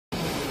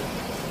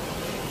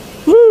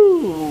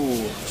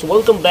So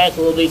welcome back,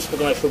 always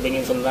Pokemon Show,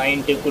 bringing some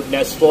Niantic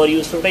goodness for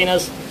you. So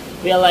trainers,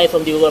 we are live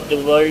from the all over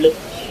the world,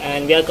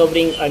 and we are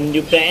covering a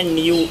brand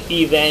new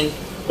event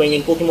going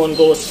in Pokemon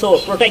Go. So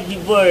protect the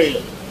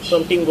world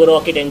from Team Go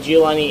Rocket and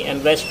Giovanni,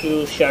 and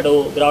rescue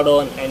Shadow,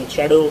 Groudon and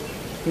Shadow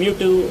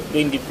Mewtwo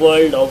during the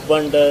World of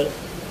Wonder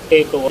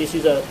Takeover. This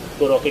is a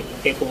Go Rocket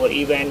Takeover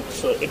event,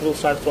 so it will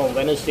start from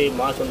Wednesday,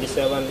 March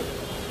 27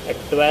 at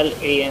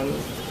 12 AM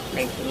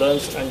and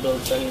runs until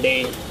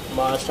Sunday,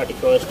 March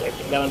 31st at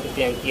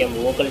 11:50 PM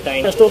local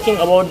time. Just talking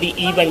about the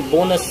event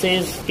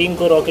bonuses, Team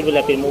Go Rocket will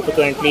appear more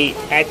frequently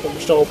at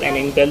Pokestop and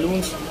in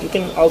balloons. You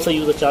can also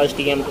use the Charge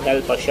TM to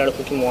help a Shadow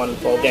Pokemon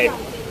forget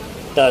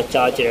the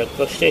Charge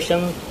Request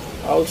Station.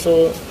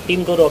 Also,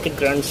 Team Go Rocket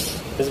grunts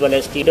as well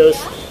as leaders,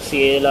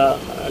 Ciela,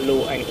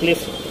 Lo and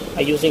Cliff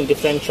are using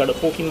different Shadow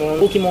Pokemon.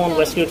 Pokemon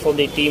rescued from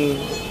the Team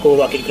Go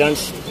Rocket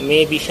grunts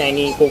may be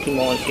shiny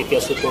Pokemon if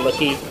you're super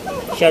lucky.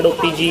 Shadow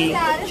Pidgey,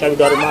 Shadow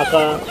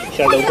Darumaka,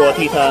 Shadow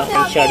Gothita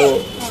and Shadow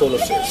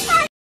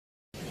Solosis.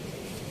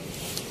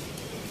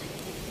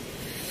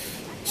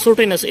 So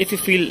trainers, if you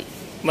feel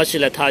much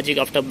lethargic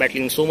after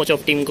battling so much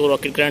of Team Go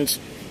Rocket grunts,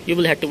 you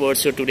will head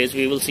towards your today's.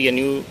 We will see a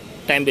new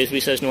time-based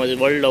research known as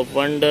World of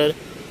Wonder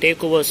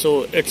Takeover.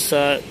 So it's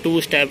a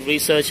two-step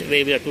research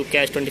where we have to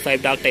catch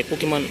 25 dark type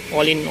Pokemon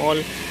all in all,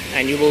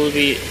 and you will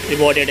be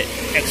rewarded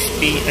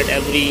XP at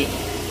every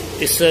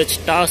research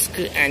task,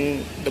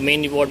 and the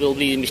main reward will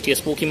be mysterious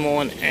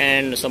Pokemon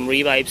and some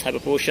revives, hyper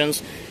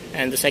potions,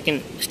 and the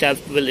second step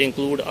will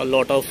include a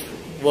lot of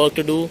work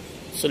to do.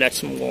 So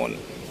let's move on.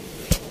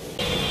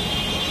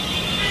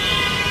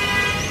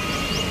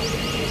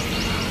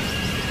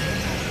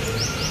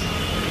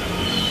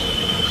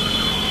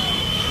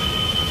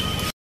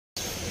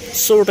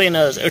 So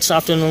trainers, it's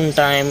afternoon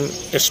time,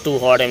 it's too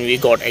hot and we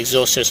got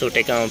exhausted, so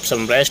take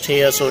some rest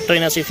here. So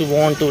trainers, if you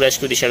want to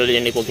rescue the Shadow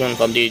Legendary Pokemon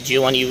from the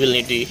Giovanni, you will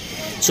need the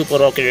Super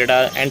Rocket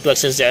data, and to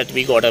access that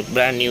we got a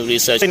brand new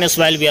research. Trainers,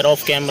 while we are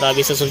off camera,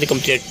 we successfully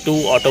completed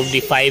 2 out of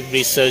the 5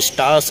 research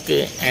tasks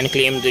and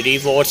claimed the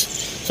rewards.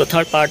 So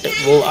third part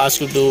will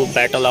ask you to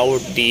battle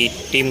out the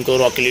Team Go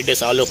Rocket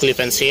leaders Aloe, Cliff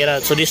and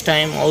Sierra. So this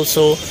time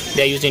also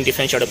they are using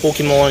different Shadow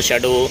Pokemon,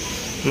 Shadow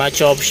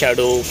Machop,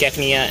 Shadow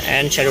Cacnea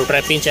and Shadow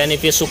Trapinch, and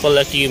if you're super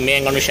lucky you may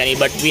encounter shiny,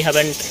 but we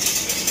haven't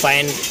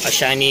find a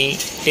shiny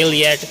till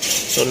yet,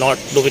 so not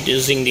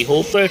using the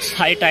hope. But it's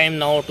high time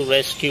now to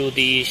rescue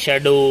the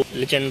Shadow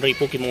Legendary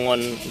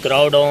Pokemon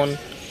Groudon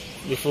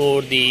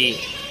before the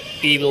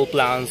evil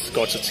plans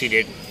got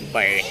succeeded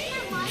by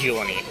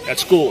Giovanni.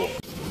 Let's go.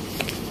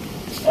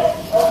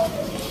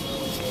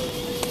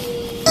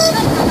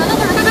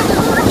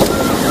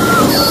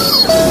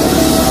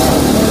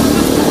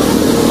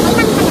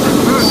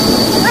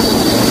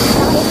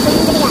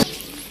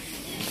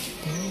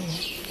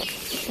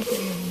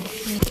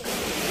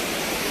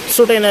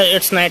 So trainer,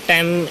 it's night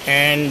time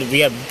and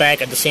we are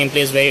back at the same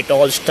place where it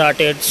all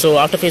started. So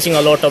after facing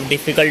a lot of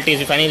difficulties,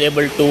 we finally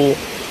able to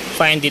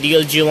find the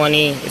real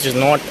Giovanni, which is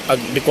not a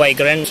decoy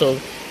grunt. So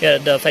yeah,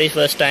 the very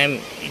first time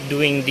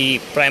doing the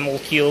primal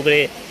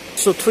Kyogre.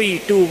 So 3,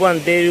 2, 1,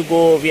 there you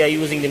go. We are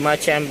using the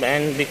Machamp,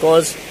 and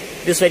because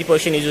this very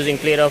person is using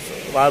Play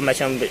Rough, our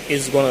Machamp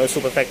is gonna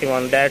super effective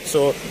on that.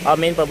 So our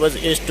main purpose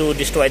is to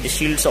destroy the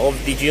shields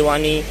of the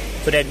Giovanni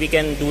so that we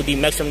can do the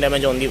maximum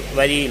damage on the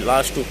very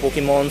last 2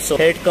 Pokemon. So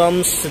here it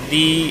comes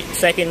the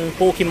second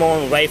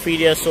Pokemon,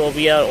 Rhyperior. So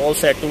we are all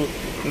set to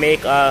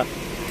make a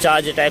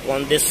charge attack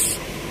on this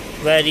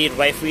very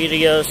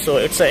Rhyperior. So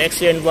it's an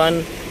excellent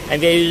one,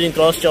 and we are using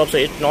Cross Chop, so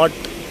it's not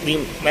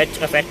being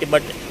much effective,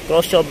 but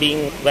Cross Chop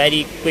being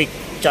very quick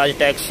charge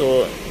attack,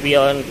 so we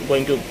are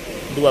going to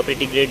do a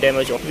pretty great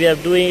damage. We are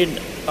doing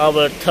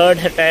our third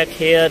attack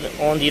here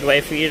on the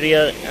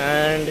Rhyperior,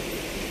 and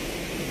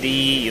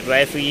the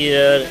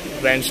Rhyperior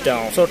went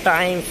down. So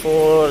time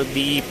for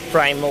the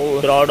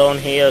primal Groudon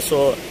here.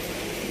 So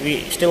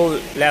we still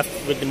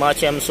left with the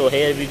Machamp, so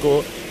here we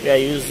go. We are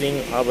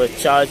using our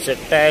charge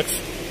attacks,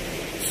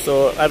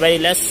 so a very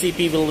less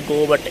CP will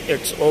go, but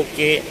it's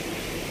okay.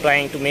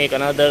 Trying to make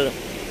another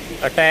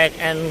attack,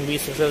 and we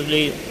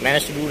successfully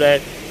managed to do that.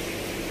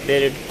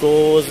 There it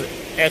goes,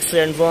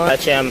 excellent one.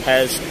 Machamp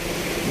has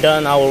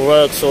done our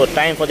work. So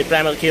time for the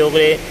primal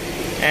Kyogre,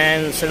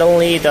 and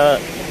suddenly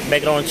the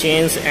background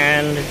change,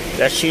 and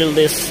let's shield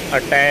this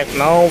attack.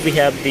 Now we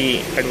have the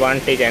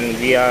advantage and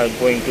we are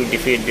going to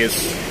defeat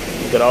this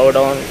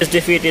Groudon. This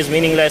defeat is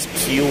meaningless,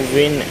 you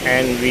win,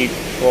 and we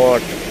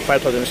got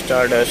 5000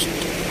 Stardust,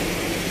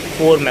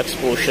 4 max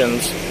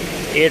potions,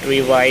 8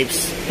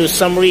 revives. To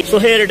summary, so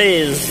here it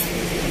is,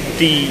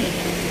 the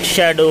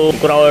Shadow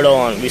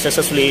Groudon. We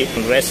successfully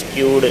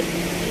rescued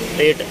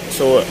it.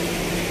 So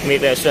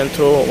maybe I can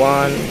throw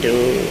 1,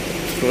 2,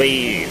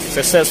 3.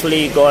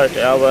 Successfully got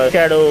our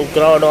Shadow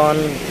Groudon.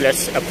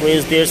 Let's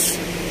appraise this.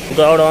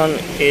 Groudon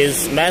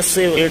is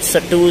massive. It's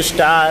a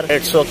 2-star.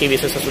 It's okay, we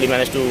successfully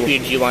managed to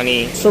beat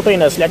Giovanni. So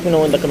trainers, let me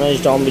know in the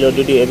comments down below,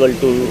 did you able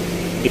to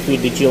defeat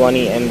the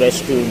Giovanni and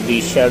rescue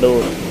the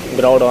Shadow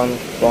Groudon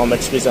from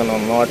its prison or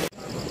not?